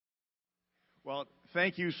Well,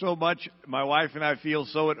 thank you so much. My wife and I feel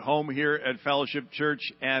so at home here at Fellowship Church,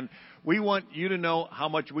 and we want you to know how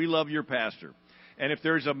much we love your pastor. And if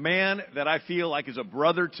there's a man that I feel like is a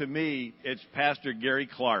brother to me, it's Pastor Gary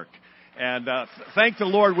Clark. And thank the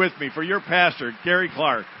Lord with me for your pastor, Gary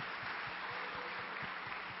Clark.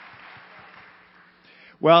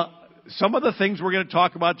 Well, some of the things we're going to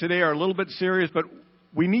talk about today are a little bit serious, but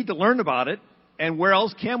we need to learn about it. And where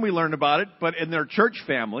else can we learn about it but in their church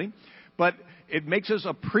family? But it makes us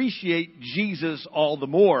appreciate Jesus all the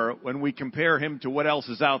more when we compare him to what else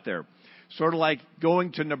is out there. Sort of like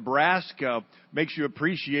going to Nebraska makes you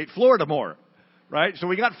appreciate Florida more, right? So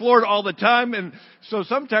we got Florida all the time, and so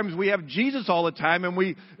sometimes we have Jesus all the time, and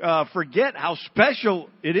we forget how special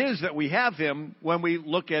it is that we have him when we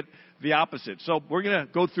look at the opposite. So we're going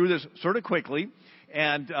to go through this sort of quickly.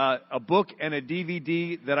 And a book and a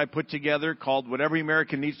DVD that I put together called What Every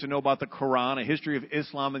American Needs to Know About the Quran, A History of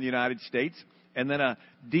Islam in the United States. And then a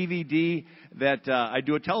DVD that I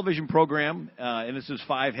do a television program, and this is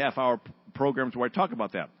 5 half-hour programs where I talk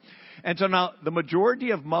about that. And so now, the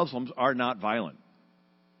majority of Muslims are not violent,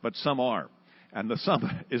 but some are. And the some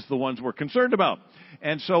is the ones we're concerned about.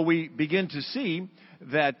 And so we begin to see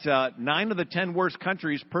that 9 of the 10 worst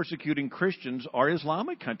countries persecuting Christians are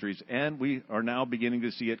Islamic countries, and we are now beginning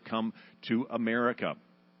to see it come to America.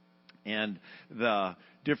 And the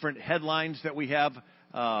different headlines that we have,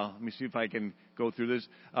 let me see if I can go through this.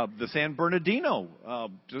 The San Bernardino,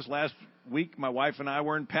 just last week my wife and I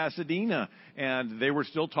were in Pasadena, and they were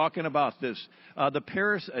still talking about this. The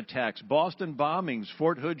Paris attacks, Boston bombings,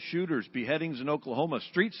 Fort Hood shooters, beheadings in Oklahoma,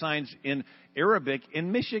 street signs in Arabic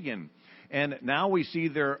in Michigan. And now we see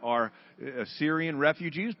there are Syrian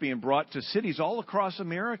refugees being brought to cities all across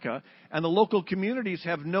America, and the local communities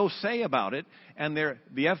have no say about it. And the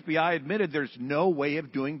FBI admitted there's no way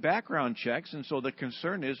of doing background checks. And so the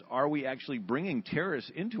concern is, are we actually bringing terrorists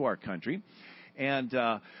into our country? And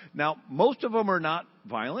now, most of them are not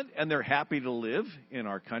violent, and they're happy to live in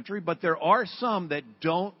our country. But there are some that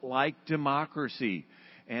don't like democracy,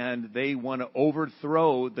 and they want to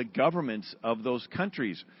overthrow the governments of those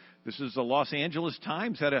countries. This is the Los Angeles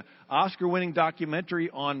Times had an Oscar-winning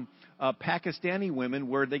documentary on Pakistani women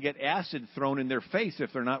where they get acid thrown in their face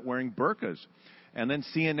if they're not wearing burqas. And then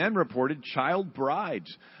CNN reported child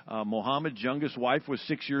brides. Mohammed's youngest wife was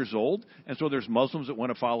 6 years old, and so there's Muslims that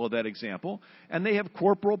want to follow that example. And they have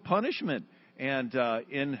corporal punishment. And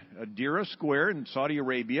in Dira Square in Saudi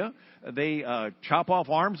Arabia, they chop off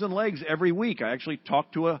arms and legs every week. I actually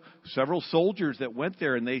talked to several soldiers that went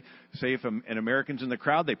there, and they say if an American's in the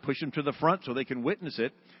crowd, they push them to the front so they can witness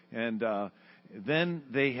it. And then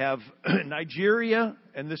they have Nigeria,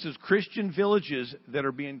 and this is Christian villages that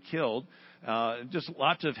are being killed. Just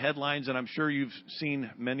lots of headlines, and I'm sure you've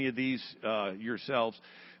seen many of these yourselves.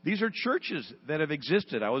 These are churches that have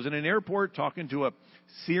existed. I was in an airport talking to a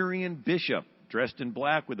Syrian bishop dressed in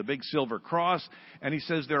black with a big silver cross, and he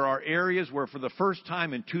says there are areas where for the first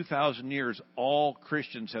time in 2,000 years, all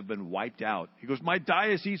Christians have been wiped out. He goes, my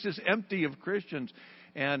diocese is empty of Christians.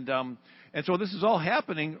 And so this is all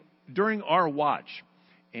happening during our watch,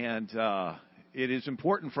 and it is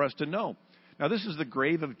important for us to know. Now, this is the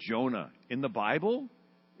grave of Jonah. In the Bible,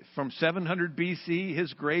 from 700 BC,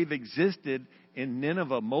 his grave existed in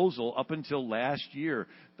Nineveh, Mosul, up until last year.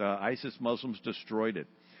 The ISIS Muslims destroyed it.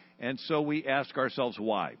 And so we ask ourselves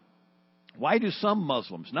why. Why do some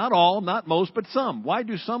Muslims, not all, not most, but some, why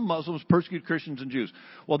do some Muslims persecute Christians and Jews?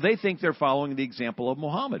 Well, they think they're following the example of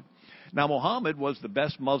Muhammad. Now, Muhammad was the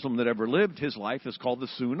best Muslim that ever lived. His life is called the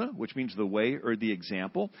Sunnah, which means the way or the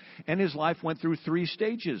example. And his life went through 3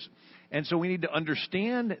 stages. And so we need to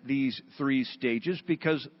understand these 3 stages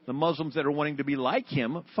because the Muslims that are wanting to be like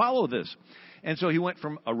him follow this. And so he went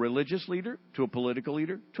from a religious leader to a political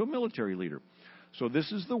leader to a military leader. So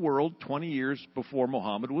this is the world 20 years before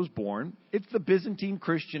Muhammad was born. It's the Byzantine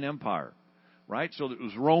Christian Empire, right? So it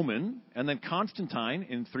was Roman, and then Constantine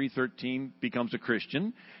in 313 becomes a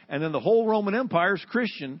Christian, and then the whole Roman Empire is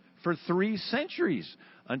Christian for 3 centuries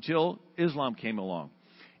until Islam came along.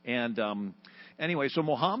 And anyway, so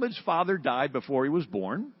Muhammad's father died before he was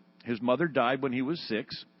born. His mother died when he was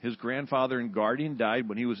 6. His grandfather and guardian died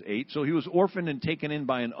when he was 8. So he was orphaned and taken in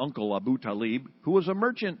by an uncle, Abu Talib, who was a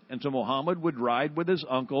merchant. And so Muhammad would ride with his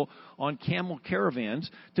uncle on camel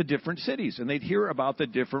caravans to different cities. And they'd hear about the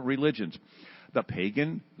different religions. The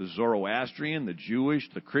pagan, the Zoroastrian, the Jewish,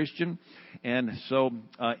 the Christian. And so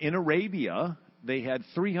in Arabia, they had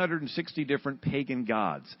 360 different pagan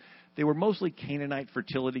gods. They were mostly Canaanite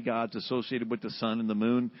fertility gods associated with the sun and the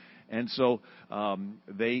moon. And so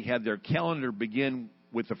they had their calendar begin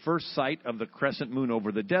with the first sight of the crescent moon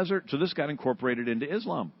over the desert. So this got incorporated into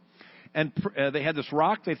Islam. And they had this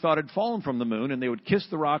rock they thought had fallen from the moon, and they would kiss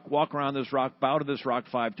the rock, walk around this rock, bow to this rock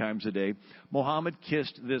 5 times a day. Muhammad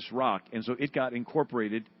kissed this rock, and so it got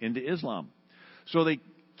incorporated into Islam. So they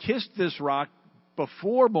kissed this rock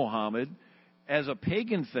before Muhammad as a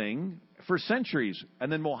pagan thing for centuries,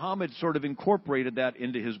 and then Muhammad sort of incorporated that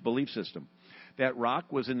into his belief system. That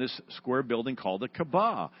rock was in this square building called the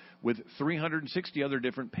Kaaba with 360 other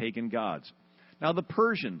different pagan gods. Now, the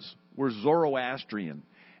Persians were Zoroastrian,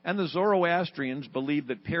 and the Zoroastrians believed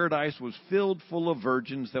that paradise was filled full of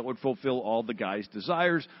virgins that would fulfill all the guy's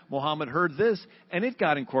desires. Muhammad heard this, and it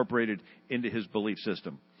got incorporated into his belief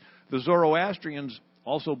system. The Zoroastrians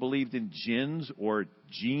also believed in jinns or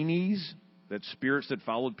genies, that spirits that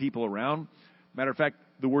followed people around. Matter of fact,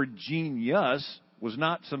 the word genius was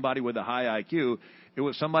not somebody with a high IQ. It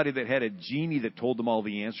was somebody that had a genie that told them all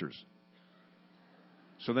the answers.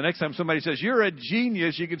 So the next time somebody says, you're a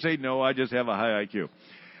genius, you can say, no, I just have a high IQ.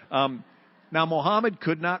 Now, Muhammad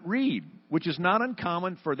could not read, which is not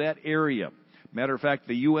uncommon for that area. Matter of fact,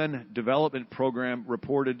 the UN Development Program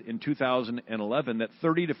reported in 2011 that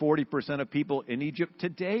 30 to 40% of people in Egypt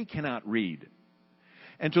today cannot read.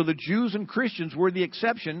 And so the Jews and Christians were the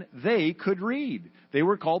exception. They could read. They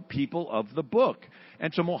were called people of the book.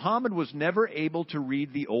 And so Muhammad was never able to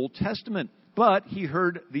read the Old Testament. But he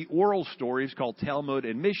heard the oral stories called Talmud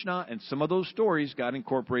and Mishnah, and some of those stories got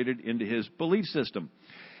incorporated into his belief system.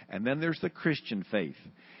 And then there's the Christian faith.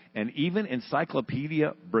 And even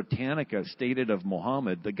Encyclopedia Britannica stated of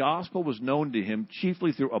Muhammad, the gospel was known to him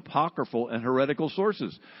chiefly through apocryphal and heretical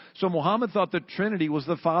sources. So Muhammad thought the Trinity was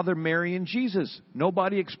the Father, Mary, and Jesus.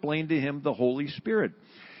 Nobody explained to him the Holy Spirit.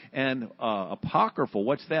 And apocryphal,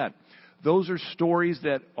 what's that? Those are stories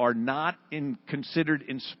that are not considered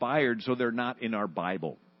inspired, so they're not in our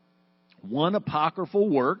Bible. One apocryphal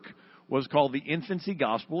work was called the Infancy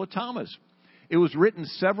Gospel of Thomas. It was written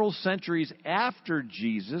several centuries after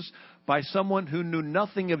Jesus by someone who knew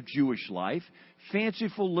nothing of Jewish life,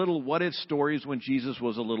 fanciful little what-if stories when Jesus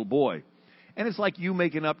was a little boy. And it's like you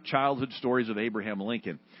making up childhood stories of Abraham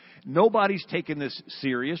Lincoln. Nobody's taken this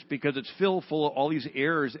serious because it's filled full of all these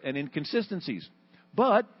errors and inconsistencies.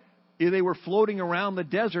 But they were floating around the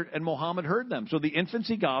desert, and Muhammad heard them. So the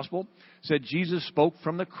Infancy Gospel said Jesus spoke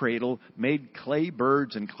from the cradle, made clay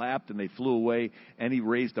birds and clapped, and they flew away, and he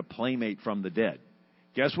raised a playmate from the dead.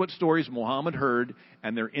 Guess what stories Muhammad heard,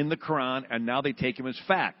 and they're in the Quran, and now they take him as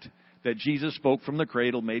fact, that Jesus spoke from the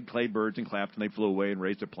cradle, made clay birds and clapped, and they flew away and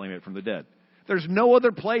raised a playmate from the dead. There's no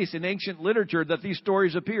other place in ancient literature that these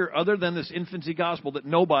stories appear other than this Infancy Gospel that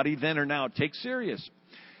nobody then or now takes serious.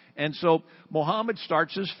 And so Muhammad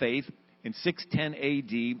starts his faith in 610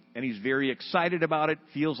 AD, and he's very excited about it,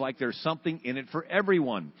 feels like there's something in it for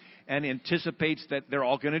everyone, and anticipates that they're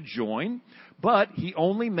all going to join. But he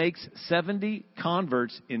only makes 70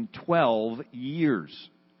 converts in 12 years.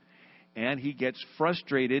 And he gets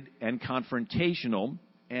frustrated and confrontational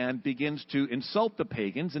and begins to insult the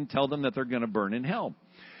pagans and tell them that they're going to burn in hell.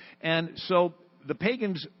 And so the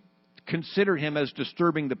pagans consider him as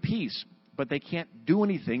disturbing the peace, but they can't do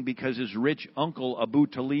anything because his rich uncle, Abu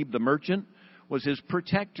Talib the merchant, was his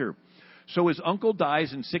protector. So his uncle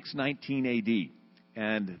dies in 619 AD,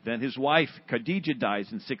 and then his wife, Khadijah, dies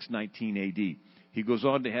in 619 AD. He goes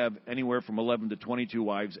on to have anywhere from 11 to 22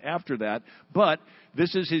 wives after that, but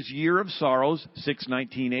this is his year of sorrows,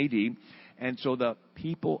 619 AD, and so the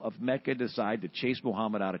people of Mecca decide to chase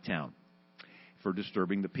Muhammad out of town for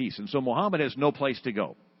disturbing the peace. And so Muhammad has no place to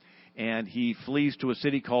go. And he flees to a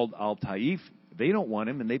city called Al-Taif. They don't want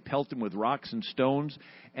him, and they pelt him with rocks and stones.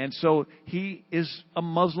 And so he is a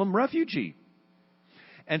Muslim refugee.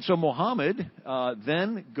 And so Muhammad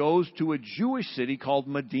then goes to a Jewish city called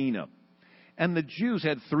Medina. And the Jews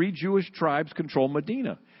had 3 Jewish tribes control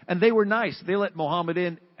Medina. And they were nice. They let Muhammad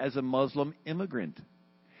in as a Muslim immigrant.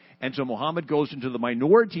 And so Muhammad goes into the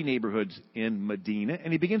minority neighborhoods in Medina,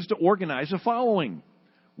 and he begins to organize a following.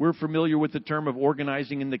 We're familiar with the term of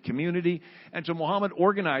organizing in the community. And so Muhammad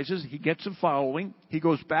organizes, he gets a following, he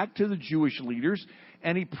goes back to the Jewish leaders,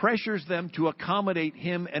 and he pressures them to accommodate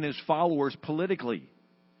him and his followers politically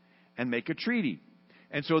and make a treaty.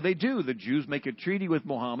 And so they do. The Jews make a treaty with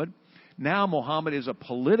Muhammad. Now Muhammad is a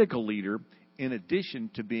political leader in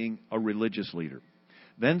addition to being a religious leader.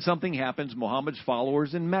 Then something happens. Muhammad's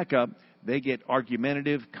followers in Mecca, they get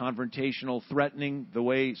argumentative, confrontational, threatening, the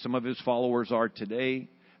way some of his followers are today.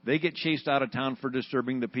 They get chased out of town for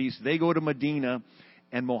disturbing the peace. They go to Medina,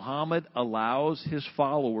 and Muhammad allows his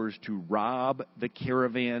followers to rob the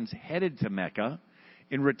caravans headed to Mecca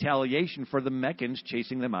in retaliation for the Meccans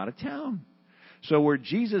chasing them out of town. So where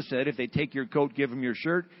Jesus said, if they take your coat, give them your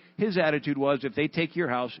shirt, his attitude was, if they take your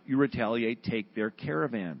house, you retaliate, take their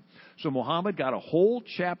caravan. So Muhammad got a whole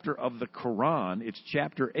chapter of the Quran, it's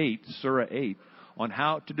chapter 8, Surah 8, on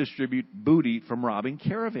how to distribute booty from robbing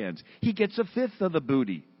caravans. He gets a fifth of the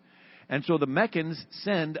booty. And so the Meccans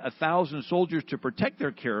send 1,000 soldiers to protect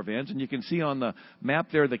their caravans, and you can see on the map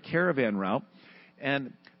there the caravan route.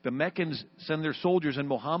 And the Meccans send their soldiers, and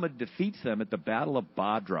Muhammad defeats them at the Battle of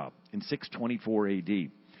Badr in 624 A.D.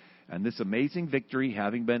 And this amazing victory,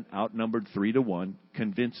 having been outnumbered 3-1,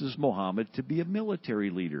 convinces Muhammad to be a military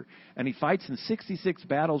leader. And he fights in 66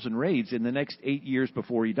 battles and raids in the next 8 years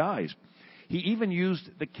before he dies. He even used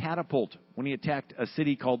the catapult when he attacked a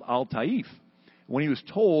city called Al-Taif. When he was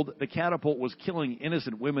told the catapult was killing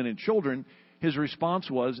innocent women and children, his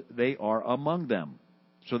response was, they are among them.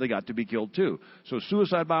 So they got to be killed too. So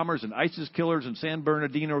suicide bombers and ISIS killers and San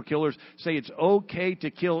Bernardino killers say it's okay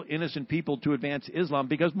to kill innocent people to advance Islam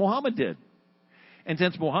because Muhammad did. And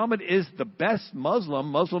since Muhammad is the best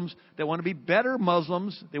Muslim, Muslims that want to be better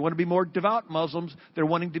Muslims, they want to be more devout Muslims, they're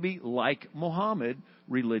wanting to be like Muhammad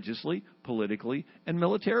religiously, politically, and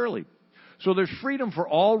militarily. So there's freedom for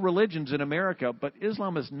all religions in America, but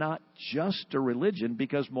Islam is not just a religion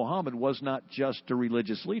because Muhammad was not just a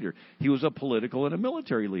religious leader. He was a political and a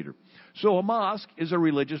military leader. So a mosque is a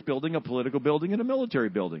religious building, a political building, and a military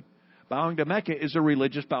building. Bowing to Mecca is a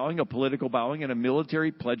religious bowing, a political bowing, and a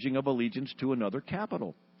military pledging of allegiance to another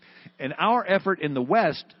capital. And our effort in the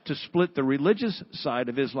West to split the religious side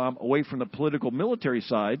of Islam away from the political military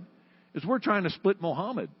side is we're trying to split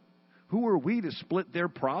Muhammad. Who are we to split their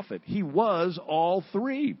prophet? He was all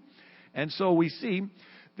three. And so we see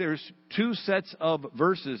there's two sets of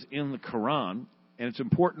verses in the Quran, and it's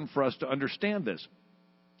important for us to understand this.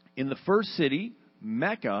 In the first city,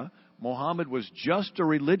 Mecca, Muhammad was just a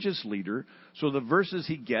religious leader, so the verses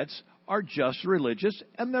he gets are just religious,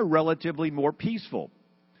 and they're relatively more peaceful.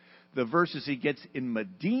 The verses he gets in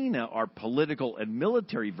Medina are political and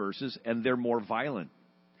military verses, and they're more violent.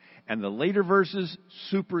 And the later verses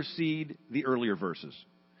supersede the earlier verses.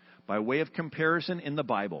 By way of comparison in the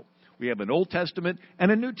Bible, we have an Old Testament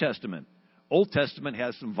and a New Testament. Old Testament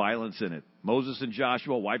has some violence in it. Moses and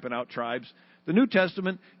Joshua wiping out tribes. The New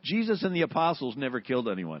Testament, Jesus and the apostles never killed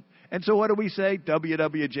anyone. And so what do we say?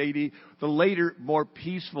 WWJD. The later, more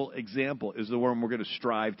peaceful example is the one we're going to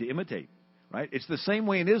strive to imitate. Right? It's the same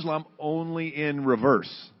way in Islam, only in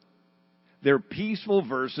reverse. Their peaceful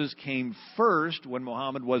verses came first when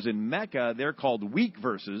Muhammad was in Mecca. They're called weak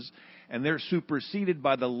verses, and they're superseded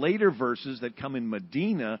by the later verses that come in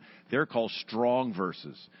Medina. They're called strong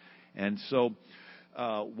verses. And so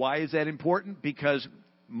why is that important? Because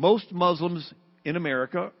most Muslims in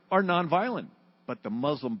America are nonviolent. But the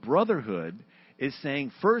Muslim Brotherhood is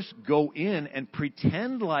saying, first go in and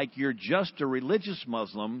pretend like you're just a religious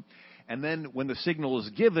Muslim. And then when the signal is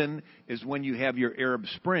given is when you have your Arab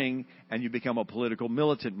Spring and you become a political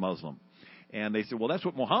militant Muslim. And they said, well, that's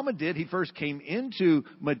what Muhammad did. He first came into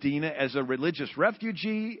Medina as a religious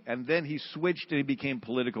refugee, and then he switched and he became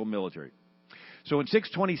political military. So in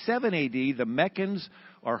 627 A.D., the Meccans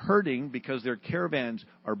are hurting because their caravans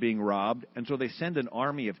are being robbed, and so they send an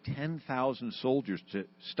army of 10,000 soldiers to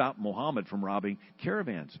stop Muhammad from robbing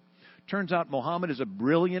caravans. Turns out Muhammad is a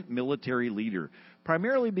brilliant military leader,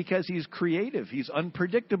 primarily because he's creative, he's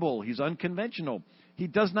unpredictable, he's unconventional. He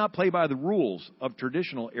does not play by the rules of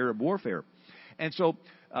traditional Arab warfare. And so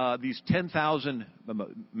these 10,000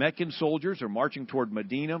 Meccan soldiers are marching toward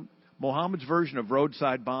Medina. Muhammad's version of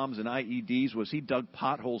roadside bombs and IEDs was he dug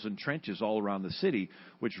potholes and trenches all around the city,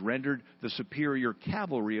 which rendered the superior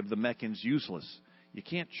cavalry of the Meccans useless. You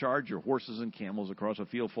can't charge your horses and camels across a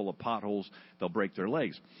field full of potholes. They'll break their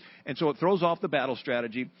legs. And so it throws off the battle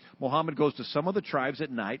strategy. Muhammad goes to some of the tribes at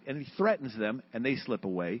night, and he threatens them, and they slip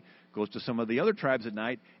away. Goes to some of the other tribes at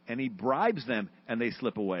night, and he bribes them, and they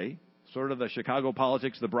slip away. Sort of the Chicago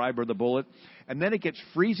politics, the bribe or the bullet. And then it gets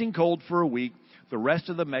freezing cold for a week. The rest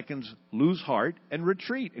of the Meccans lose heart and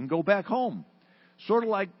retreat and go back home. Sort of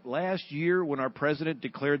like last year when our president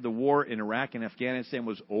declared the war in Iraq and Afghanistan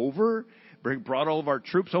was over, brought all of our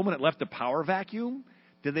troops home and it left a power vacuum.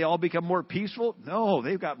 Did they all become more peaceful? No,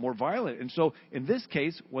 they've got more violent. And so in this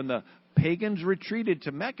case, when the pagans retreated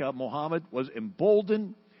to Mecca, Muhammad was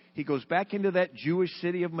emboldened. He goes back into that Jewish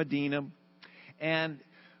city of Medina, and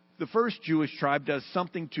the first Jewish tribe does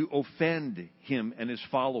something to offend him and his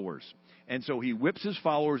followers. And so he whips his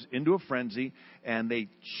followers into a frenzy, and they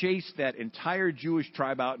chase that entire Jewish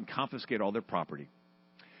tribe out and confiscate all their property.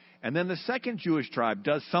 And then the second Jewish tribe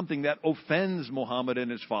does something that offends Muhammad and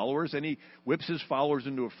his followers, and he whips his followers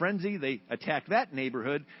into a frenzy. They attack that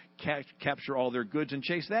neighborhood, capture all their goods, and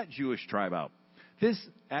chase that Jewish tribe out. this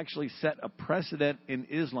actually set a precedent in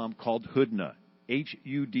Islam called hudna.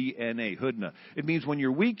 Hudna, hudna. It means when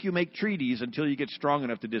you're weak, you make treaties until you get strong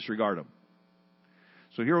enough to disregard them.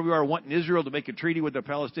 So here we are wanting Israel to make a treaty with the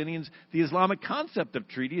Palestinians. The Islamic concept of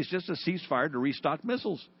treaty is just a ceasefire to restock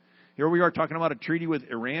missiles. Here we are talking about a treaty with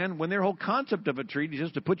Iran when their whole concept of a treaty is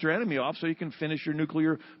just to put your enemy off so you can finish your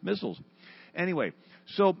nuclear missiles. Anyway,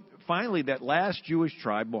 so finally that last Jewish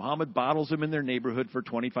tribe, Muhammad bottles them in their neighborhood for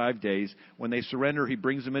 25 days. When they surrender, he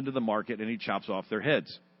brings them into the market and he chops off their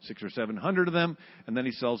heads. 600 or 700 of them, and then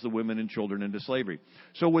he sells the women and children into slavery.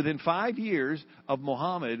 So within 5 years of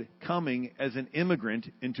Muhammad coming as an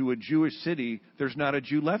immigrant into a Jewish city, there's not a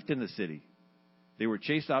Jew left in the city. They were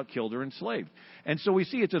chased out, killed, or enslaved. And so we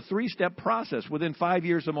see it's a 3-step process. Within 5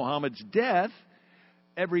 years of Muhammad's death,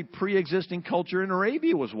 every pre-existing culture in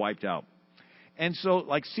Arabia was wiped out. And so,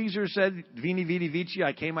 like Caesar said, Veni, Vidi, Vici,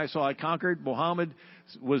 I came, I saw, I conquered. Muhammad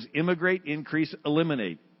was immigrate, increase,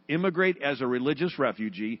 eliminate. Immigrate as a religious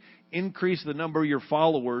refugee, increase the number of your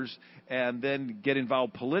followers, and then get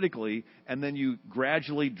involved politically, and then you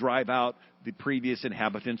gradually drive out the previous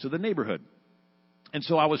inhabitants of the neighborhood. And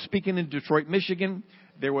so I was speaking in Detroit, Michigan.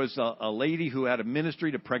 There was a lady who had a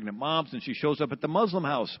ministry to pregnant moms, and she shows up at the Muslim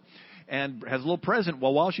house and has a little present.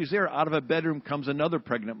 Well, while she's there, out of a bedroom comes another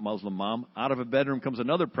pregnant Muslim mom. Out of a bedroom comes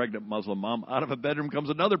another pregnant Muslim mom. Out of a bedroom comes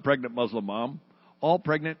another pregnant Muslim mom, all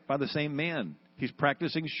pregnant by the same man. He's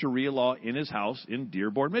practicing Sharia law in his house in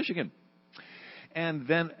Dearborn, Michigan. And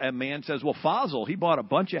then a man says, well, Fazil, he bought a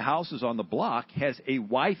bunch of houses on the block, has a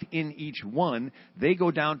wife in each one. They go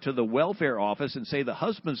down to the welfare office and say the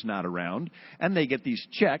husband's not around, and they get these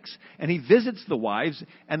checks. And he visits the wives,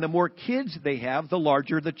 and the more kids they have, the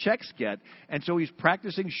larger the checks get. And so he's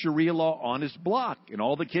practicing Sharia law on his block, and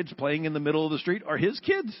all the kids playing in the middle of the street are his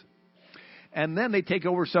kids. And then they take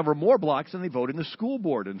over several more blocks and they vote in the school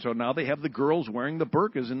board. And so now they have the girls wearing the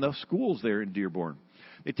burqas in the schools there in Dearborn.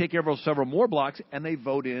 They take over several more blocks and they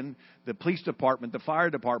vote in the police department, the fire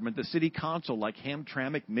department, the city council. Like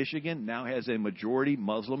Hamtramck, Michigan now has a majority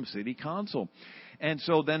Muslim city council. And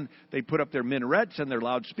so then they put up their minarets and their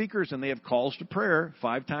loudspeakers and they have calls to prayer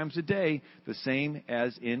 5 times a day, the same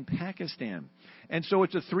as in Pakistan. And so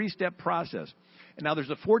it's a 3-step process. And now there's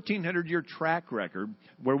a 1,400-year track record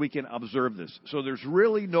where we can observe this. So there's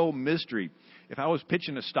really no mystery. If I was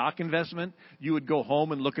pitching a stock investment, you would go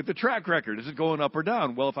home and look at the track record. Is it going up or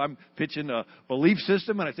down? Well, if I'm pitching a belief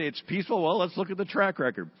system and I say it's peaceful, well, let's look at the track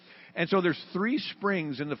record. And so there's 3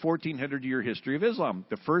 springs in the 1,400-year history of Islam.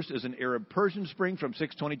 The first is an Arab-Persian spring from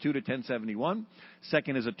 622 to 1071.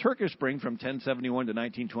 Second is a Turkish spring from 1071 to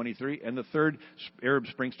 1923. And the third Arab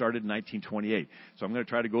spring started in 1928. So I'm going to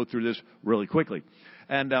try to go through this really quickly.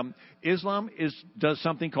 And Islam does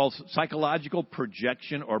something called psychological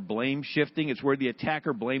projection or blame shifting. It's where the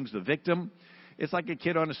attacker blames the victim. It's like a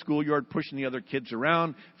kid on a schoolyard pushing the other kids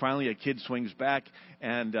around. Finally, a kid swings back,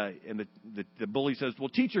 and the bully says, well,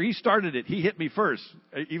 teacher, he started it. He hit me first,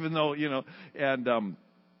 even though,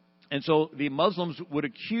 and so the Muslims would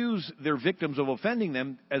accuse their victims of offending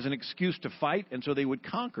them as an excuse to fight, and so they would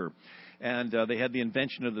conquer. And they had the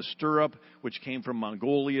invention of the stirrup, which came from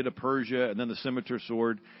Mongolia to Persia, and then the scimitar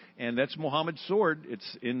sword. And that's Muhammad's sword.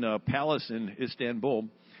 It's in a palace in Istanbul.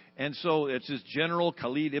 And so it's his general,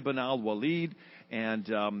 Khalid ibn al-Walid,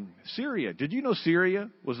 and Syria. Did you know Syria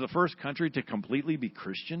was the first country to completely be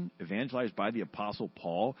Christian, evangelized by the Apostle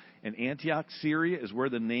Paul? And Antioch, Syria, is where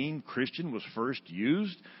the name Christian was first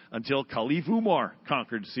used until Caliph Umar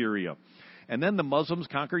conquered Syria. And then the Muslims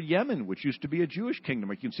conquered Yemen, which used to be a Jewish kingdom,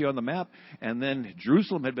 like you can see on the map. And then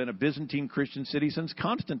Jerusalem had been a Byzantine Christian city since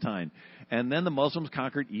Constantine. And then the Muslims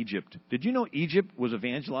conquered Egypt. Did you know Egypt was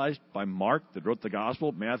evangelized by Mark, that wrote the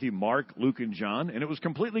Gospel, Matthew, Mark, Luke, and John? And it was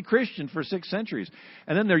completely Christian for 6 centuries.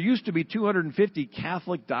 And then there used to be 250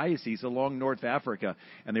 Catholic dioceses along North Africa,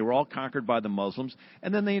 and they were all conquered by the Muslims.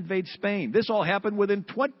 And then they invade Spain. This all happened within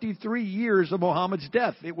 23 years of Muhammad's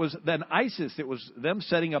death. It was then ISIS. It was them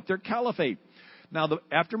setting up their caliphate. Now,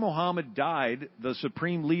 after Muhammad died, the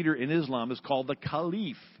supreme leader in Islam is called the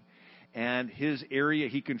Caliph. And his area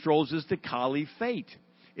he controls is the Caliphate.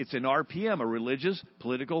 It's an RPM, a religious,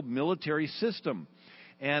 political, military system.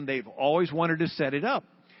 And they've always wanted to set it up.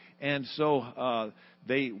 And so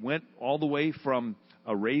they went all the way from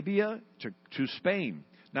Arabia to Spain.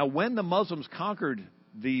 Now, when the Muslims conquered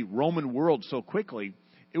the Roman world so quickly,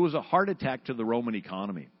 it was a heart attack to the Roman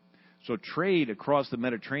economy. So trade across the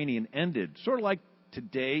Mediterranean ended, sort of like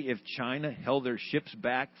today if China held their ships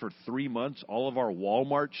back for 3 months, all of our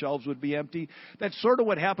Walmart shelves would be empty? That's sort of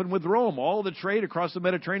what happened with Rome. All the trade across the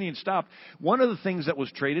Mediterranean stopped. One of the things that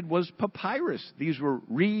was traded was papyrus. These were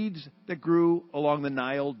reeds that grew along the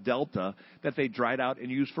Nile Delta that they dried out and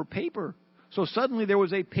used for paper. So suddenly there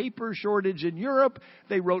was a paper shortage in Europe.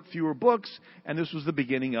 They wrote fewer books, and this was the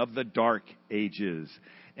beginning of the Dark Ages.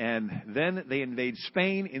 And then they invade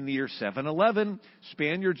Spain in the year 711.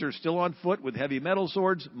 Spaniards are still on foot with heavy metal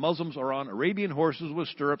swords. Muslims are on Arabian horses with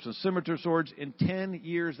stirrups and scimitar swords. In 10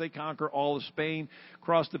 years, they conquer all of Spain,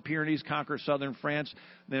 cross the Pyrenees, conquer southern France.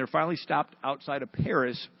 And they're finally stopped outside of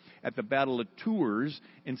Paris at the Battle of Tours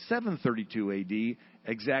in 732 A.D.,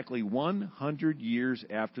 exactly 100 years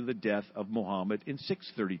after the death of Muhammad in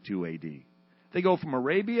 632 A.D. They go from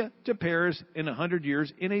Arabia to Paris in 100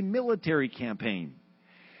 years in a military campaign.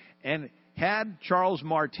 And had Charles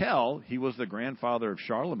Martel, he was the grandfather of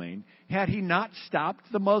Charlemagne, had he not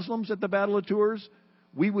stopped the Muslims at the Battle of Tours,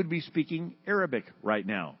 we would be speaking Arabic right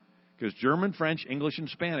now. Because German, French, English, and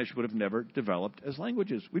Spanish would have never developed as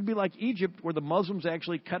languages. We'd be like Egypt, where the Muslims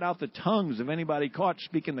actually cut out the tongues of anybody caught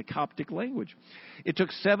speaking the Coptic language. It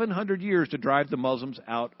took 700 years to drive the Muslims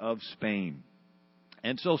out of Spain.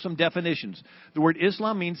 And so some definitions. The word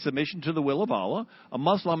Islam means submission to the will of Allah. A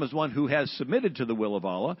Muslim is one who has submitted to the will of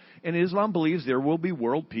Allah. And Islam believes there will be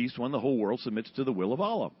world peace when the whole world submits to the will of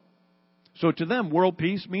Allah. So to them, world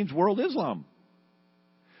peace means world Islam.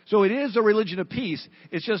 So it is a religion of peace.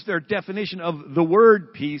 It's just their definition of the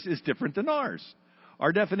word peace is different than ours.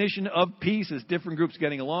 Our definition of peace is different groups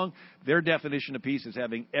getting along. Their definition of peace is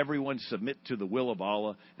having everyone submit to the will of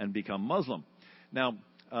Allah and become Muslim. Now,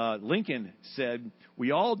 Lincoln said,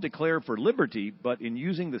 we all declare for liberty, but in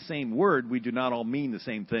using the same word, we do not all mean the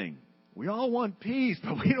same thing. We all want peace,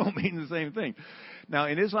 but we don't mean the same thing. Now,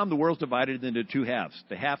 in Islam, the world's divided into two halves.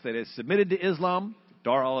 The half that has submitted to Islam,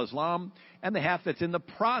 Dar al-Islam, and the half that's in the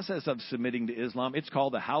process of submitting to Islam. It's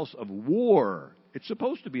called the House of War. It's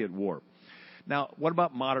supposed to be at war. Now, what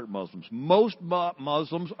about moderate Muslims? Most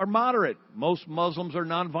Muslims are moderate. Most Muslims are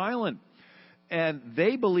nonviolent. And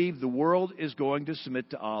they believe the world is going to submit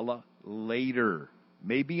to Allah later.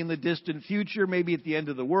 Maybe in the distant future, maybe at the end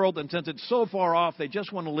of the world. And since it's so far off, they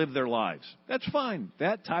just want to live their lives. That's fine.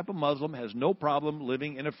 That type of Muslim has no problem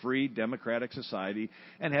living in a free, democratic society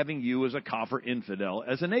and having you as a kafir infidel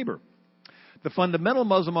as a neighbor. The fundamental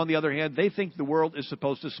Muslim, on the other hand, they think the world is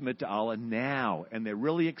supposed to submit to Allah now. And they're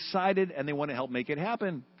really excited and they want to help make it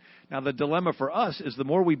happen. Now, the dilemma for us is the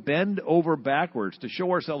more we bend over backwards to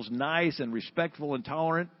show ourselves nice and respectful and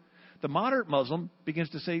tolerant, the moderate Muslim begins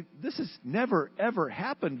to say, this has never, ever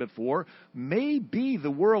happened before. Maybe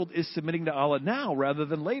the world is submitting to Allah now rather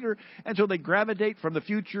than later. And so they gravitate from the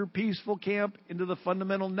future peaceful camp into the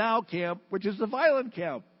fundamental now camp, which is the violent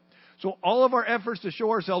camp. So all of our efforts to show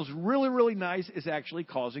ourselves really, really nice is actually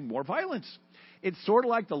causing more violence. It's sort of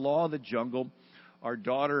like the law of the jungle. Our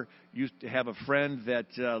daughter used to have a friend that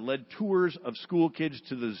led tours of school kids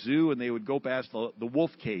to the zoo, and they would go past the wolf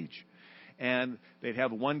cage. And they'd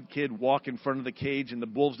have one kid walk in front of the cage, and the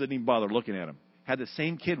wolves didn't even bother looking at him. Had the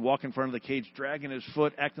same kid walk in front of the cage, dragging his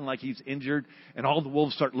foot, acting like he's injured, and all the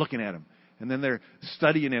wolves start looking at him. And then they're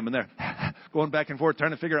studying him, and they're going back and forth,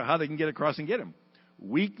 trying to figure out how they can get across and get him.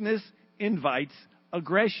 Weakness invites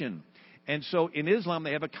aggression. And so in Islam,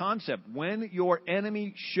 they have a concept. When your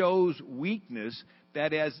enemy shows weakness,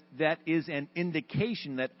 that is an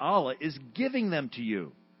indication that Allah is giving them to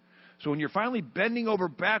you. So when you're finally bending over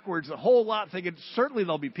backwards a whole lot, thinking certainly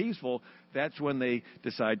they'll be peaceful, that's when they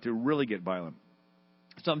decide to really get violent.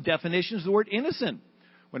 Some definitions of the word innocent.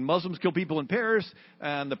 When Muslims kill people in Paris,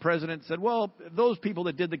 and the president said, well, those people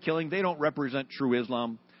that did the killing, they don't represent true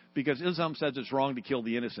Islam, because Islam says it's wrong to kill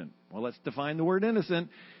the innocent. Well, let's define the word innocent.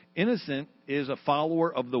 Innocent is a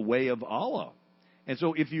follower of the way of Allah. And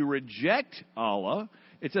so if you reject Allah,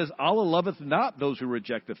 it says, Allah loveth not those who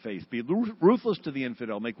reject the faith. Be ruthless to the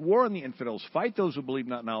infidel. Make war on the infidels. Fight those who believe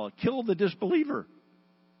not in Allah. Kill the disbeliever.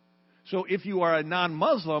 So if you are a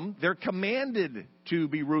non-Muslim, they're commanded to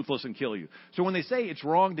be ruthless and kill you. So when they say it's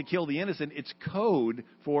wrong to kill the innocent, it's code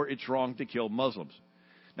for it's wrong to kill Muslims.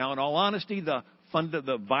 Now, in all honesty, the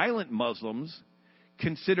violent Muslims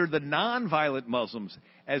consider the non-violent Muslims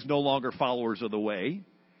as no longer followers of the way.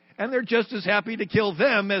 And they're just as happy to kill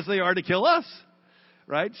them as they are to kill us.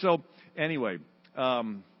 Right? So, anyway.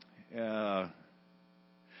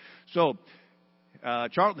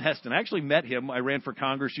 Charlton Heston. I actually met him. I ran for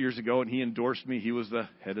Congress years ago, and he endorsed me. He was the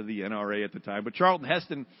head of the NRA at the time. But Charlton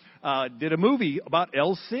Heston did a movie about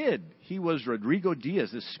El Cid. He was Rodrigo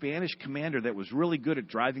Diaz, this Spanish commander that was really good at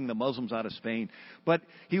driving the Muslims out of Spain. But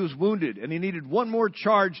he was wounded, and he needed one more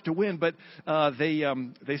charge to win. But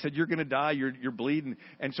they said, "You're going to die. You're bleeding."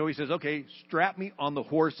 And so he says, "Okay, strap me on the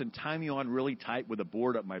horse and tie me on really tight with a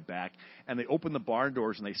board up my back." And they open the barn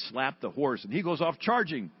doors, and they slap the horse, and he goes off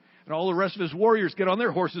charging. And all the rest of his warriors get on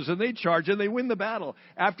their horses and they charge and they win the battle.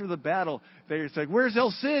 After the battle, they say, "Where's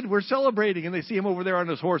El Cid? We're celebrating." And they see him over there on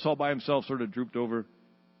his horse all by himself, sort of drooped over.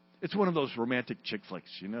 It's one of those romantic chick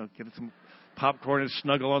flicks, get some popcorn and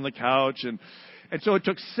snuggle on the couch. And so it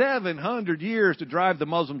took 700 years to drive the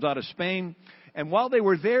Muslims out of Spain. And while they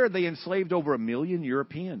were there, they enslaved over 1 million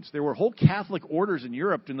Europeans. There were whole Catholic orders in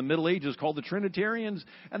Europe in the Middle Ages called the Trinitarians,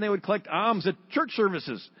 and they would collect alms at church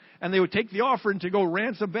services. And they would take the offering to go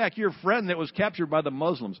ransom back your friend that was captured by the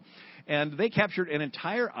Muslims. And they captured an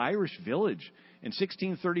entire Irish village. In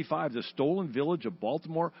 1635, the stolen village of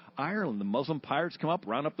Baltimore, Ireland. The Muslim pirates come up,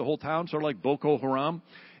 round up the whole town, sort of like Boko Haram.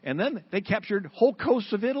 And then they captured whole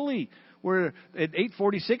coasts of Italy, where at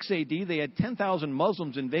 846 A.D., they had 10,000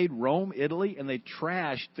 Muslims invade Rome, Italy, and they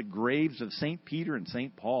trashed the graves of St. Peter and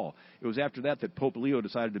St. Paul. It was after that Pope Leo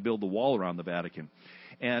decided to build the wall around the Vatican.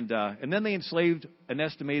 And then they enslaved an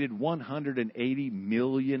estimated 180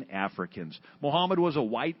 million Africans. Muhammad was a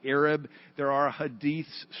white Arab. There are hadith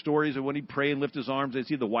stories of when he'd pray and lift his arms, they'd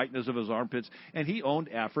see the whiteness of his armpits. And he owned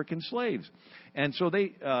African slaves. And so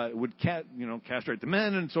they would castrate the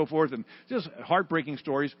men and so forth, and just heartbreaking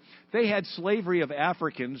stories. They had slavery of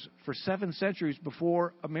Africans for 7 centuries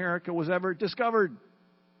before America was ever discovered.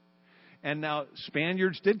 And now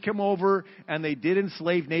Spaniards did come over, and they did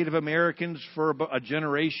enslave Native Americans for a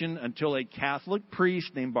generation until a Catholic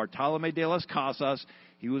priest named Bartolomé de las Casas,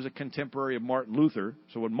 he was a contemporary of Martin Luther.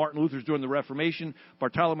 So when Martin Luther's doing the Reformation,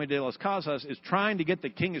 Bartolomé de las Casas is trying to get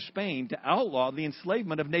the King of Spain to outlaw the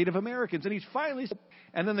enslavement of Native Americans. And he's finally...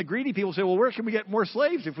 And then the greedy people say, "Well, where can we get more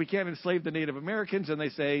slaves if we can't enslave the Native Americans?" And they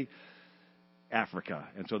say, "Africa."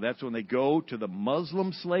 And so that's when they go to the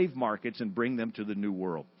Muslim slave markets and bring them to the New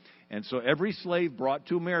World. And so every slave brought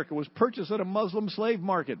to America was purchased at a Muslim slave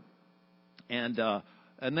market. And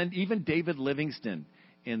then even David Livingstone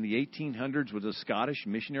in the 1800s was a Scottish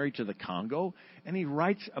missionary to the Congo. And he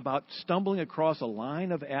writes about stumbling across a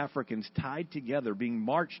line of Africans tied together, being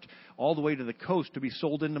marched all the way to the coast to be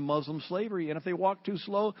sold into Muslim slavery. And if they walked too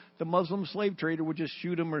slow, the Muslim slave trader would just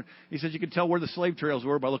shoot them. Or he says you could tell where the slave trails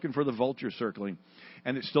were by looking for the vultures circling.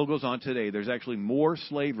 And it still goes on today. There's actually more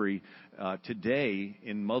slavery today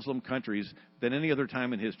in Muslim countries than any other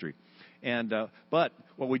time in history. But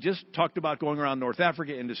what we just talked about going around North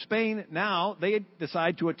Africa into Spain, now they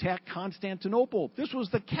decide to attack Constantinople. This was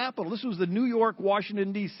the capital. This was the New York,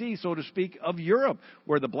 Washington, D.C., so to speak, of Europe,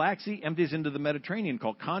 where the Black Sea empties into the Mediterranean,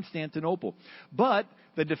 called Constantinople. But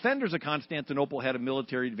the defenders of Constantinople had a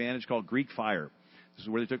military advantage called Greek fire. This is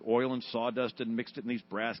where they took oil and sawdust and mixed it in these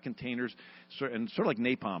brass containers, and sort of like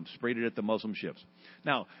napalm, sprayed it at the Muslim ships.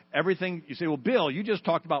 Now, everything, you say, "Well, Bill, you just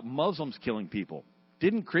talked about Muslims killing people.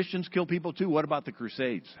 Didn't Christians kill people too? What about the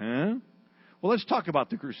Crusades?" Huh? Well, let's talk about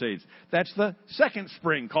the Crusades. That's the second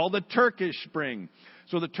spring, called the Turkish Spring.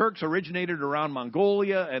 So the Turks originated around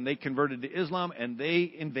Mongolia, and they converted to Islam, and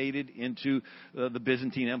they invaded into the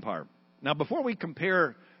Byzantine Empire. Now, before we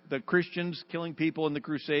compare the Christians killing people in the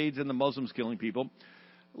Crusades and the Muslims killing people,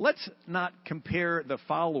 let's not compare the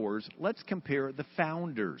followers. Let's compare the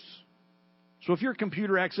founders. So if your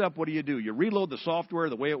computer acts up, what do? You reload the software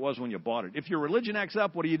the way it was when you bought it. If your religion acts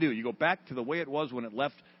up, what do? You go back to the way it was when it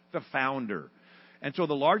left the founder. And so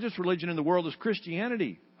the largest religion in the world is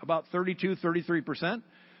Christianity, about 33%.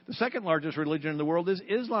 The second largest religion in the world is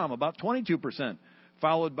Islam, about 22%,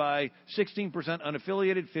 followed by 16%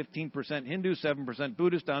 unaffiliated, 15% Hindu, 7%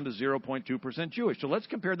 Buddhist, down to 0.2% Jewish. So let's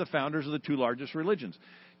compare the founders of the two largest religions.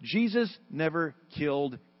 Jesus never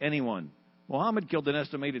killed anyone. Muhammad killed an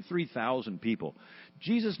estimated 3,000 people.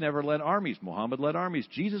 Jesus never led armies. Muhammad led armies.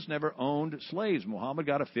 Jesus never owned slaves. Muhammad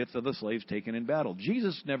got 1/5 of the slaves taken in battle.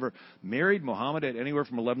 Jesus never married. Muhammad had anywhere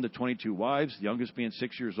from 11 to 22 wives, the youngest being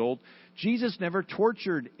 6 years old. Jesus never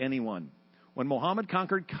tortured anyone. When Muhammad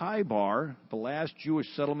conquered Khaybar, the last Jewish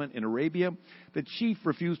settlement in Arabia, the chief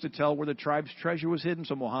refused to tell where the tribe's treasure was hidden,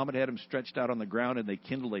 so Muhammad had him stretched out on the ground and they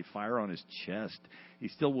kindled a fire on his chest. He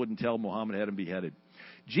still wouldn't tell. Muhammad had him beheaded.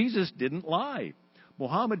 Jesus didn't lie.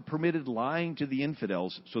 Muhammad permitted lying to the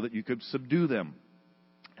infidels so that you could subdue them.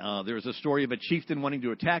 There's a story of a chieftain wanting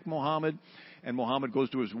to attack Muhammad, and Muhammad goes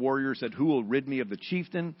to his warrior and said, "Who will rid me of the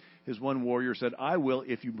chieftain?" His one warrior said, "I will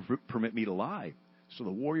if you permit me to lie." So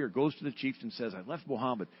the warrior goes to the chieftain and says, I left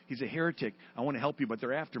Muhammad. He's a heretic. I want to help you, but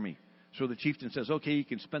they're after me. So the chieftain says, okay, you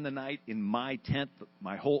can spend the night in my tent.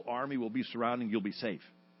 My whole army will be surrounding. You'll be safe.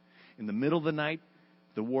 In the middle of the night,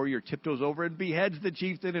 the warrior tiptoes over and beheads the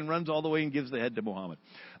chieftain and runs all the way and gives the head to Muhammad.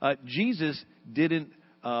 Jesus didn't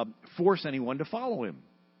force anyone to follow him.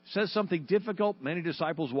 Says something difficult. Many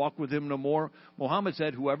disciples walk with him no more. Muhammad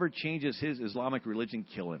said, whoever changes his Islamic religion,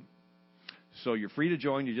 kill him. So you're free to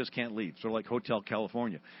join. You just can't leave. Sort of like Hotel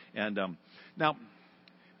California. And now,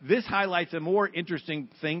 this highlights a more interesting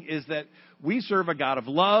thing is that we serve a God of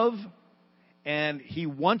love, and he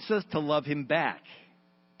wants us to love him back.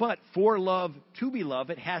 But for love to be love,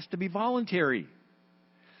 it has to be voluntary.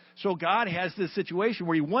 So God has this situation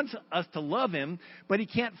where he wants us to love him, but he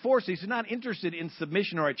can't force it. He's not interested in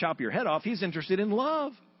submission or I chop your head off. He's interested in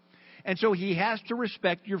love. And so he has to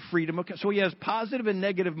respect your freedom. So he has positive and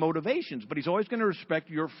negative motivations, but he's always going to respect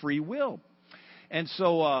your free will. And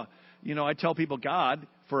so, I tell people God,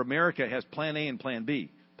 for America, has plan A and plan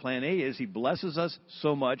B. Plan A is he blesses us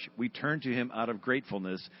so much, we turn to him out of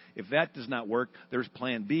gratefulness. If that does not work, there's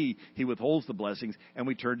plan B. He withholds the blessings, and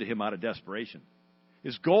we turn to him out of desperation.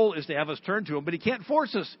 His goal is to have us turn to him, but he can't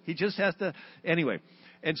force us. He just has to. Anyway,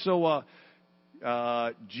 and so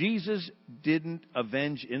Jesus didn't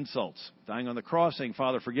avenge insults. Dying on the cross, saying,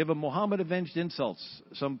 Father, forgive him. Muhammad avenged insults.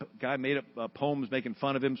 Some guy made up poems making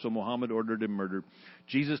fun of him, so Muhammad ordered him murdered.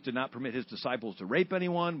 Jesus did not permit his disciples to rape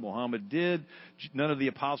anyone. Muhammad did. None of the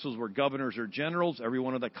apostles were governors or generals. Every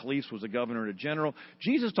one of the caliphs was a governor and a general.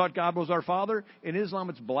 Jesus taught God was our Father. In Islam,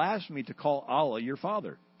 it's blasphemy to call Allah your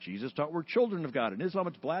Father. Jesus taught we're children of God. In Islam,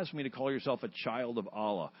 it's blasphemy to call yourself a child of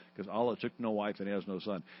Allah, because Allah took no wife and has no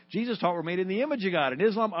son. Jesus taught we're made in the image of God. In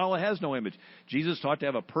Islam, Allah has no image. Jesus taught to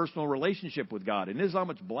have a personal relationship with God. In Islam,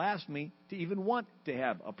 it's blasphemy to even want to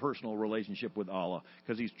have a personal relationship with Allah,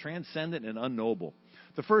 because he's transcendent and unknowable.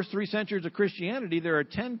 The first 3 centuries of Christianity, there are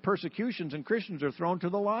 10 persecutions, and Christians are thrown to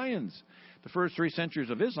the lions. The first 3 centuries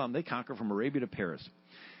of Islam, they conquer from Arabia to Paris.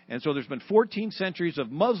 And so there's been 14 centuries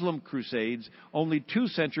of Muslim crusades, only 2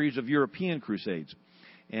 centuries of European crusades.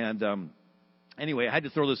 And anyway, I had to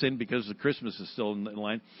throw this in because the Christmas is still in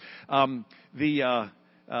line. The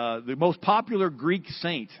most popular Greek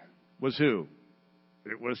saint was who?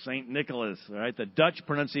 It was Saint Nicholas. Right? The Dutch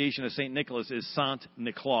pronunciation of Saint Nicholas is Sant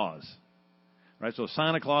Nicolaas. Right? So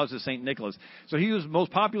Santa Claus is Saint Nicholas. So he was the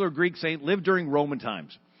most popular Greek saint, lived during Roman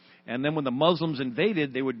times. And then when the Muslims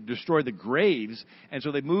invaded, they would destroy the graves. And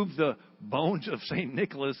so they moved the bones of St.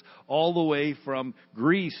 Nicholas all the way from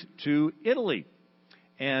Greece to Italy.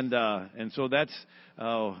 And so that's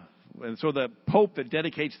and so the Pope that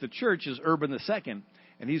dedicates the church is Urban II.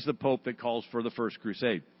 And he's the Pope that calls for the First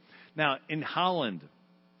Crusade. Now, in Holland,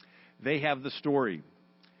 they have the story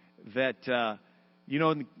that,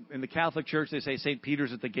 in the Catholic Church, they say St.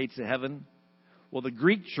 Peter's at the gates of heaven. Well, the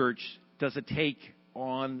Greek church does a take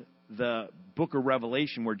on the book of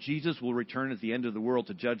Revelation where Jesus will return at the end of the world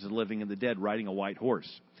to judge the living and the dead riding a white horse.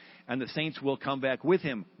 And the saints will come back with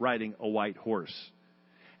him riding a white horse.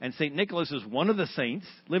 And St. Nicholas is one of the saints,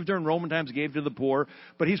 lived during Roman times, gave to the poor,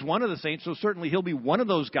 but he's one of the saints, so certainly he'll be one of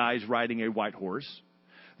those guys riding a white horse.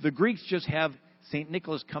 The Greeks just have St.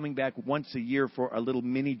 Nicholas coming back once a year for a little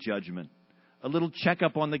mini judgment, a little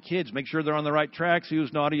checkup on the kids, make sure they're on the right track, see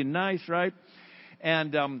who's naughty and nice, right?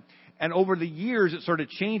 And over the years, it sort of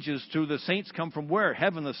changes to the saints come from where?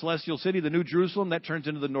 Heaven, the celestial city, the New Jerusalem, that turns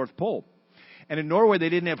into the North Pole. And in Norway, they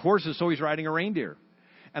didn't have horses, so he's riding a reindeer.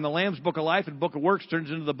 And the Lamb's Book of Life and Book of Works turns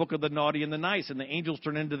into the Book of the Naughty and the Nice, and the angels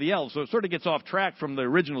turn into the elves. So it sort of gets off track from the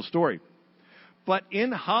original story. But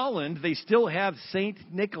in Holland, they still have St.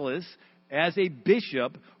 Nicholas as a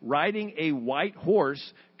bishop riding a white horse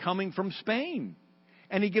coming from Spain.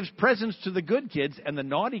 And he gives presents to the good kids, and the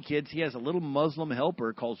naughty kids, he has a little Muslim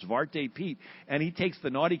helper called Zwarte Piet, and he takes the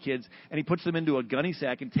naughty kids, and he puts them into a gunny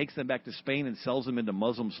sack and takes them back to Spain and sells them into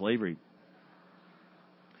Muslim slavery.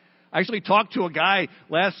 I actually talked to a guy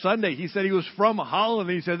last Sunday. He said he was from Holland.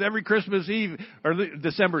 He says every Christmas Eve, or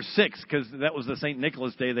December 6th, because that was the St.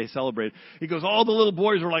 Nicholas Day they celebrated. He goes, all the little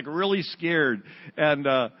boys were like really scared. And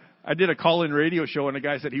I did a call-in radio show, and a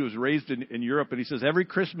guy said he was raised in Europe, and he says every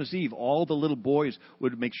Christmas Eve, all the little boys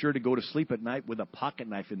would make sure to go to sleep at night with a pocket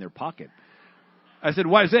knife in their pocket. I said,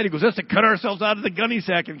 why is that? He goes, that's to cut ourselves out of the gunny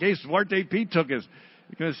sack in case Zwarte Piet took us.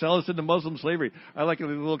 He's going to sell us into Muslim slavery. I like the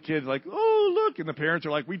little kids like, oh, look. And the parents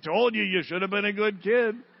are like, we told you should have been a good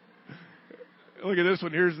kid. Look at this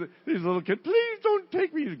one. Here's these little kids. Please don't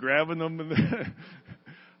take me. He's grabbing them.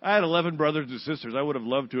 I had 11 brothers and sisters. I would have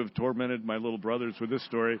loved to have tormented my little brothers with this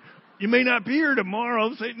story. You may not be here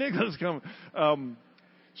tomorrow. St. Nicholas coming.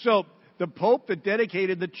 So the Pope that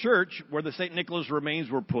dedicated the church where the St. Nicholas remains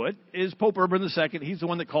were put is Pope Urban II. He's the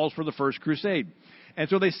one that calls for the first crusade. And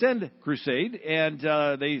so they send crusade, and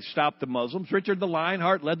they stop the Muslims. Richard the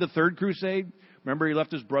Lionheart led the third crusade. Remember, he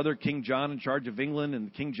left his brother King John in charge of England,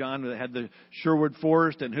 and King John had the Sherwood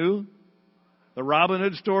Forest, and who? The Robin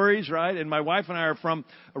Hood stories, right? And my wife and I are from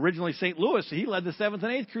originally St. Louis. So he led the 7th and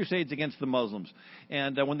 8th Crusades against the Muslims.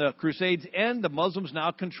 And when the Crusades end, the Muslims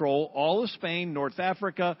now control all of Spain, North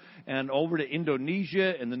Africa, and over to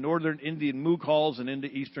Indonesia and the northern Indian Mughals and into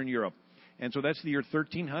Eastern Europe. And so that's the year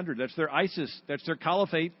 1300. That's their ISIS. That's their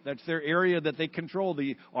caliphate. That's their area that they control,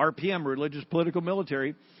 the RPM, religious, political,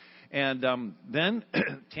 military. And then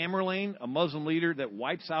Tamerlane, a Muslim leader that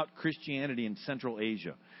wipes out Christianity in Central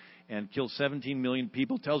Asia and kills 17 million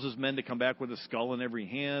people, tells his men to come back with a skull in every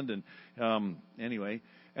hand. And anyway,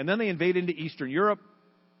 and then they invade into Eastern Europe.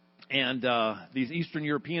 And these Eastern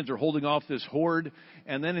Europeans are holding off this horde.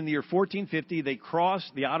 And then in the year 1450, they cross,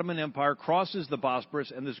 the Ottoman Empire crosses the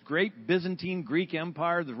Bosporus, and this great Byzantine Greek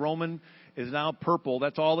Empire, the Roman, is now purple.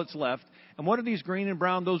 That's all that's left. And what are these green and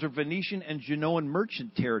brown? Those are Venetian and Genoan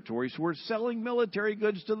merchant territories who are selling military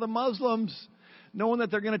goods to the Muslims, knowing that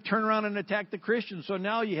they're going to turn around and attack the Christians. So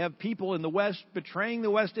now you have people in the West betraying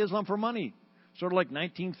the West Islam for money. Sort of like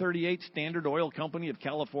 1938, Standard Oil Company of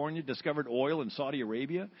California discovered oil in Saudi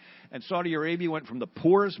Arabia. And Saudi Arabia went from the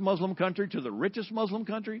poorest Muslim country to the richest Muslim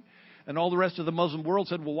country. And all the rest of the Muslim world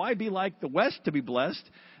said, well, why be like the West to be blessed?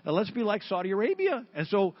 Let's be like Saudi Arabia. And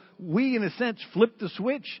so we, in a sense, flipped the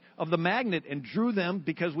switch of the magnet and drew them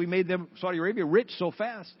because we made them, Saudi Arabia, rich so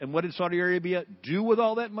fast. And what did Saudi Arabia do with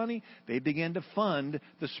all that money? They began to fund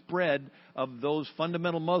the spread of those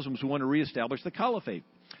fundamental Muslims who want to reestablish the caliphate.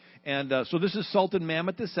 And so this is Sultan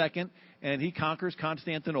Mehmed II, and he conquers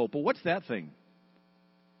Constantinople. What's that thing?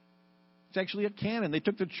 It's actually a cannon. They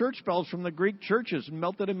took the church bells from the Greek churches and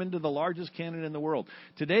melted them into the largest cannon in the world.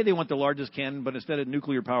 Today they want the largest cannon, but instead of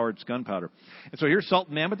nuclear power, it's gunpowder. And so here's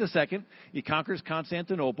Sultan Mehmed II. He conquers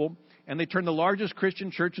Constantinople, and they turn the largest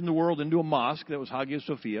Christian church in the world into a mosque. That was Hagia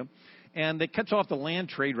Sophia. And they cuts off the land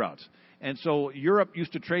trade routes. And so Europe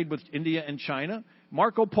used to trade with India and China.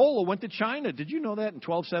 Marco Polo went to China. Did you know that in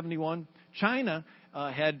 1271? China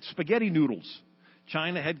had spaghetti noodles.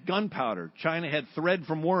 China had gunpowder. China had thread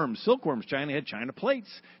from worms, silkworms. China had China plates.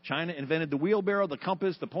 China invented the wheelbarrow, the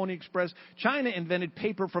compass, the Pony Express. China invented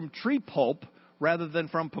paper from tree pulp rather than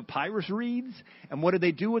from papyrus reeds. And what did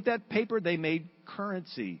they do with that paper? They made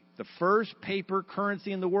currency. The first paper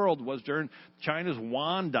currency in the world was during China's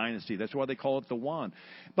Yuan dynasty. That's why they call it the yuan.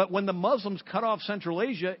 But when the Muslims cut off Central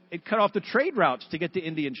Asia, it cut off the trade routes to get to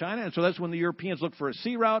India and China. And so that's when the Europeans looked for a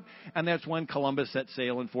sea route, and that's when Columbus set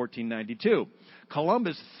sail in 1492.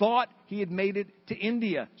 Columbus thought he had made it to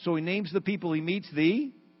India, so he names the people he meets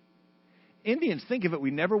the Indians. Think of it.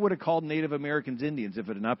 We never would have called Native Americans Indians if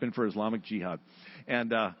it had not been for Islamic Jihad.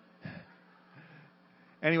 And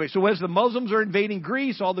anyway, so as the Muslims are invading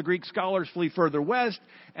Greece, all the Greek scholars flee further west,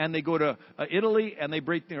 and they go to Italy, and they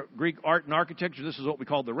break their Greek art and architecture. This is what we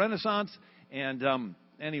call the Renaissance. And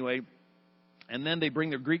anyway, and then they bring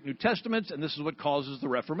their Greek New Testaments, and this is what causes the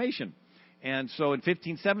Reformation. And so in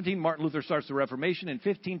 1517, Martin Luther starts the Reformation. In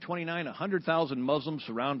 1529, 100,000 Muslims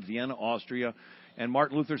surround Vienna, Austria. And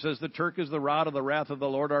Martin Luther says, the Turk is the rod of the wrath of the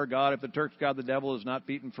Lord our God. If the Turk's God, the devil, is not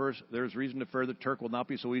beaten first, there is reason to fear the Turk will not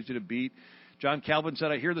be so easy to beat. John Calvin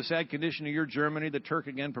said, I hear the sad condition of your Germany. The Turk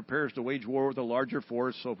again prepares to wage war with a larger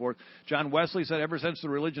force, so forth. John Wesley said, ever since the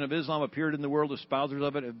religion of Islam appeared in the world, the espousers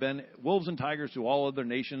of it have been wolves and tigers to all other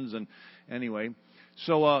nations. And anyway,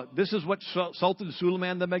 so this is what Sultan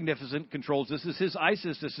Suleiman the Magnificent controls. This is his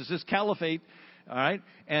ISIS. This is his caliphate. All right?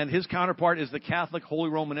 And his counterpart is the Catholic Holy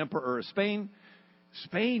Roman Emperor of Spain.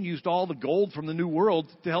 Spain used all the gold from the New World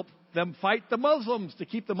to help them fight the Muslims, to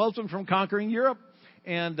keep the Muslims from conquering Europe.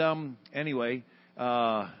 And anyway,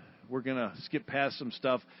 we're going to skip past some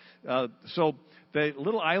stuff. So the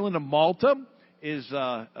little island of Malta is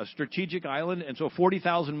a strategic island, and so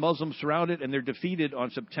 40,000 Muslims surround it, and they're defeated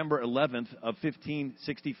on September 11th of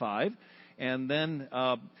 1565. And then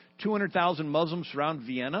 200,000 Muslims surround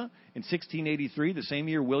Vienna in 1683, the same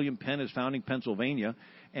year William Penn is founding Pennsylvania.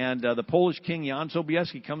 And the Polish king Jan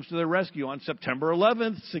Sobieski comes to their rescue on September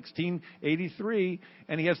 11th, 1683,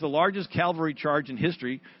 and he has the largest cavalry charge in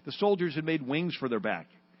history. The soldiers had made wings for their back,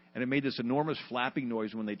 and it made this enormous flapping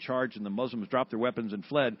noise when they charged, and the Muslims dropped their weapons and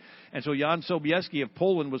fled. And so Jan Sobieski of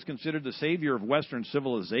Poland was considered the savior of Western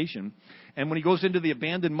civilization. And when he goes into the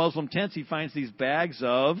abandoned Muslim tents, he finds these bags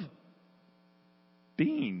of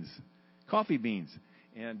beans, coffee beans,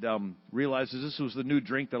 and realizes this was the new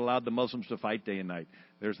drink that allowed the Muslims to fight day and night.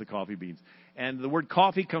 There's the coffee beans. And the word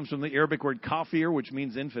coffee comes from the Arabic word kafir, which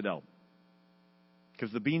means infidel.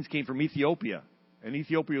 because the beans came from Ethiopia. And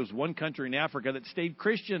Ethiopia was one country in Africa that stayed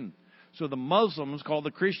Christian. So the Muslims called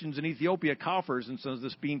the Christians in Ethiopia kafirs, and since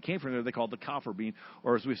this bean came from there, they called it the kafir bean,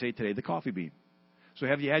 or as we say today, the coffee bean. So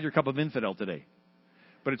have you had your cup of infidel today?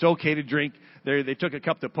 But it's okay to drink. They took a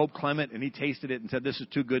cup to Pope Clement, and he tasted it and said, this is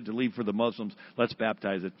too good to leave for the Muslims. Let's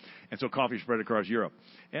baptize it. And so coffee spread across Europe.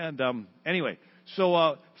 And anyway,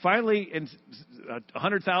 so finally,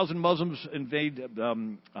 100,000 Muslims invade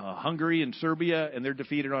Hungary and Serbia, and they're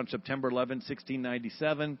defeated on September 11,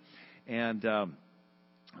 1697. And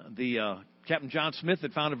Captain John Smith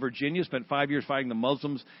had founded Virginia, spent 5 years fighting the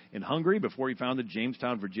Muslims in Hungary before he founded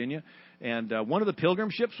Jamestown, Virginia. And one of the pilgrim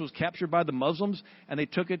ships was captured by the Muslims, and they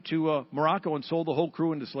took it to Morocco and sold the whole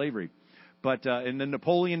crew into slavery. But and then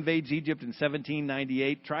Napoleon invades Egypt in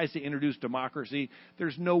 1798, tries to introduce democracy.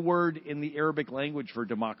 There's no word in the Arabic language for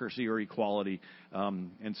democracy or equality,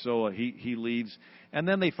 and so he leaves. And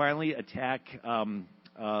then they finally attack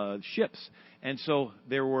ships. And so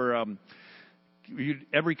there were...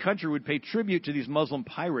 every country would pay tribute to these Muslim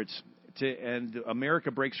pirates, and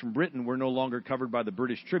America breaks from Britain. We're no longer covered by the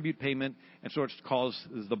British tribute payment, and so it's caused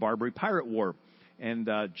the Barbary Pirate War. And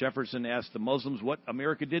Jefferson asked the Muslims what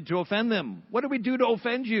America did to offend them. What did we do to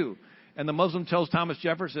offend you? And the Muslim tells Thomas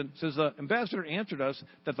Jefferson, says, the ambassador answered us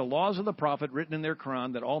that the laws of the Prophet written in their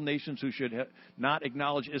Quran, that all nations who should not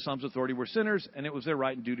acknowledge Islam's authority were sinners, and it was their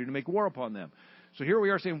right and duty to make war upon them. So here we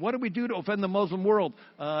are saying, what did we do to offend the Muslim world?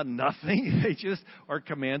 Nothing. They just are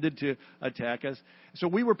commanded to attack us. So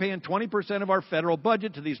we were paying 20% of our federal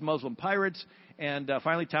budget to these Muslim pirates. And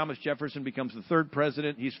finally, Thomas Jefferson becomes the third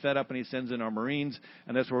president. He's fed up and he sends in our Marines.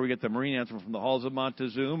 And that's where we get the Marine anthem, from the halls of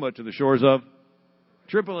Montezuma to the shores of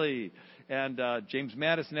Tripoli. And James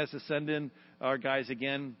Madison has to send in our guys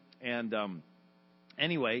again. And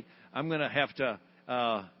anyway, I'm going to have to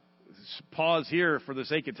pause here for the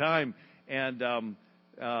sake of time. And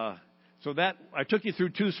so that I took you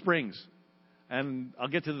through 2 springs, and I'll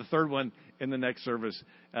get to the third one in the next service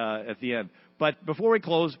at the end. But before we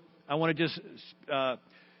close, I want to just,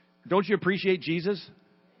 don't you appreciate Jesus?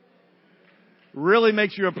 Really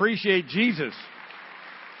makes you appreciate Jesus.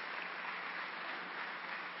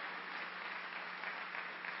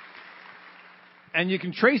 And you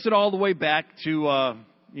can trace it all the way back to,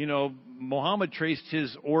 Muhammad traced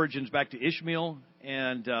his origins back to Ishmael.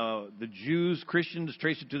 And the Jews, Christians,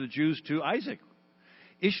 trace it to the Jews, to Isaac.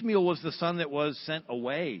 Ishmael was the son that was sent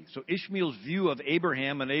away. So Ishmael's view of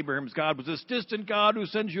Abraham and Abraham's God was this distant God who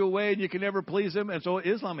sends you away and you can never please him. And so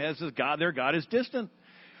Islam has this God, their God is distant.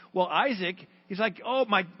 Well, Isaac, he's like, oh,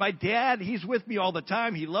 my dad, he's with me all the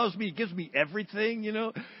time. He loves me. He gives me everything,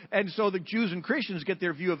 And so the Jews and Christians get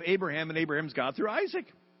their view of Abraham and Abraham's God through Isaac.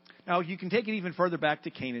 Now, you can take it even further back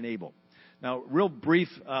to Cain and Abel. Now, real brief...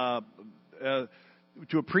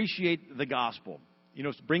 to appreciate the gospel.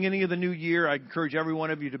 Beginning of the new year, I encourage every one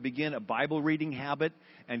of you to begin a Bible reading habit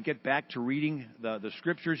and get back to reading the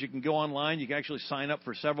scriptures. You can go online. You can actually sign up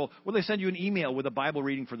for several. Well, they send you an email with a Bible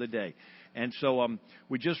reading for the day. And so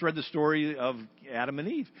we just read the story of Adam and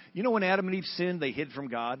Eve. When Adam and Eve sinned, they hid from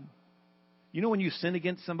God. When you sin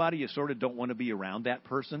against somebody, you sort of don't want to be around that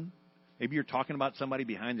person. Maybe you're talking about somebody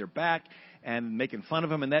behind their back and making fun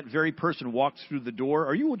of them, and that very person walks through the door.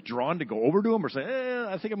 Are you drawn to go over to them or say,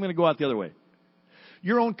 I think I'm going to go out the other way?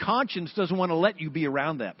 Your own conscience doesn't want to let you be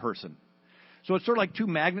around that person. So it's sort of like 2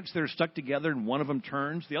 magnets that are stuck together, and one of them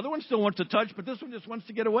turns. The other one still wants to touch, but this one just wants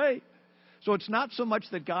to get away. So it's not so much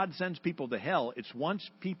that God sends people to hell. It's once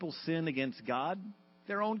people sin against God,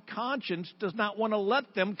 their own conscience does not want to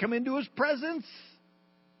let them come into his presence.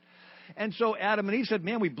 And so Adam and Eve said,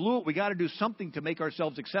 man, we blew it. We got to do something to make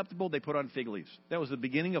ourselves acceptable. They put on fig leaves. That was the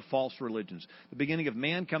beginning of false religions. The beginning of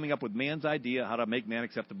man coming up with man's idea how to make man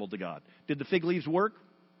acceptable to God. Did the fig leaves work?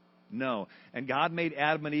 No. And God made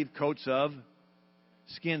Adam and Eve coats of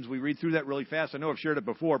skins. We read through that really fast. I know I've shared it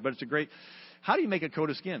before, but it's a great... How do you make a coat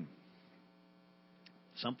of skin?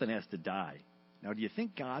 Something has to die. Now, do you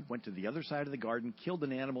think God went to the other side of the garden, killed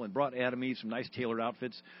an animal, and brought Adam and Eve some nice tailored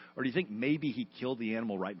outfits? Or do you think maybe he killed the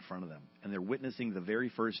animal right in front of them, and they're witnessing the very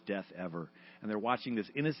first death ever, and they're watching this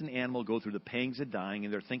innocent animal go through the pangs of dying,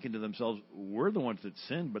 and they're thinking to themselves, we're the ones that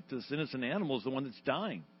sinned, but this innocent animal is the one that's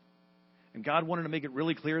dying. And God wanted to make it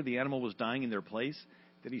really clear the animal was dying in their place,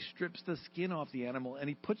 that he strips the skin off the animal, and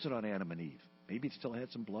he puts it on Adam and Eve. Maybe it still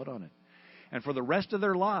had some blood on it. And for the rest of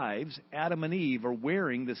their lives, Adam and Eve are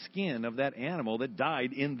wearing the skin of that animal that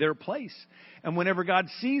died in their place. And whenever God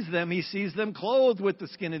sees them, he sees them clothed with the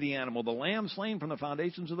skin of the animal, the lamb slain from the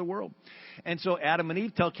foundations of the world. And so Adam and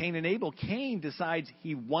Eve tell Cain and Abel. Cain decides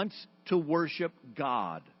he wants to worship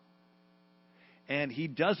God. And he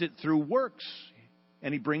does it through works.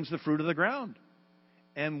 And he brings the fruit of the ground.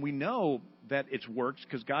 And we know that it's works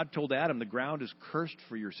because God told Adam, the ground is cursed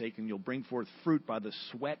for your sake, and you'll bring forth fruit by the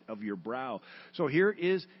sweat of your brow. So here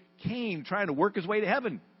is Cain trying to work his way to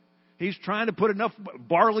heaven. He's trying to put enough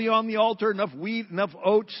barley on the altar, enough wheat, enough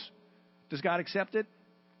oats. Does God accept it?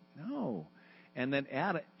 No. And then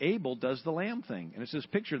Abel does the lamb thing. And it's this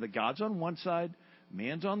picture that God's on one side,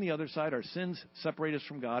 man's on the other side. Our sins separate us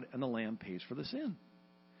from God, and the lamb pays for the sin.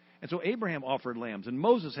 And so Abraham offered lambs, and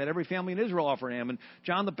Moses had every family in Israel offer a lamb. And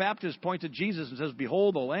John the Baptist points at Jesus and says,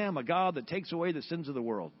 "Behold, the Lamb of God that takes away the sins of the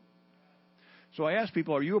world." So I ask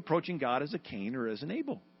people, are you approaching God as a Cain or as an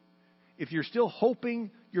Abel? If you're still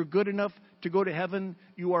hoping you're good enough to go to heaven,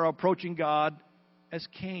 you are approaching God as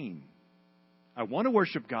Cain. I want to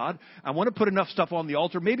worship God. I want to put enough stuff on the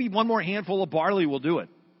altar. Maybe one more handful of barley will do it.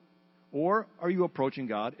 Or are you approaching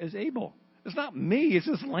God as Abel? It's not me. It's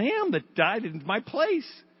this lamb that died in my place.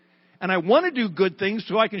 And I want to do good things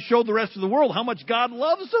so I can show the rest of the world how much God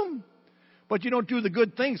loves them. But you don't do the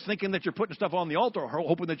good things thinking that you're putting stuff on the altar or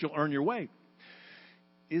hoping that you'll earn your way.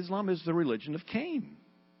 Islam is the religion of Cain.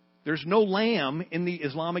 There's no lamb in the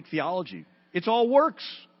Islamic theology. It's all works.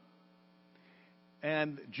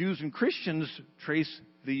 And Jews and Christians trace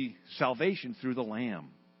the salvation through the lamb.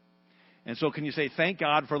 And so can you say, thank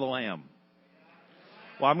God for the lamb?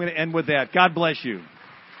 Well, I'm going to end with that. God bless you.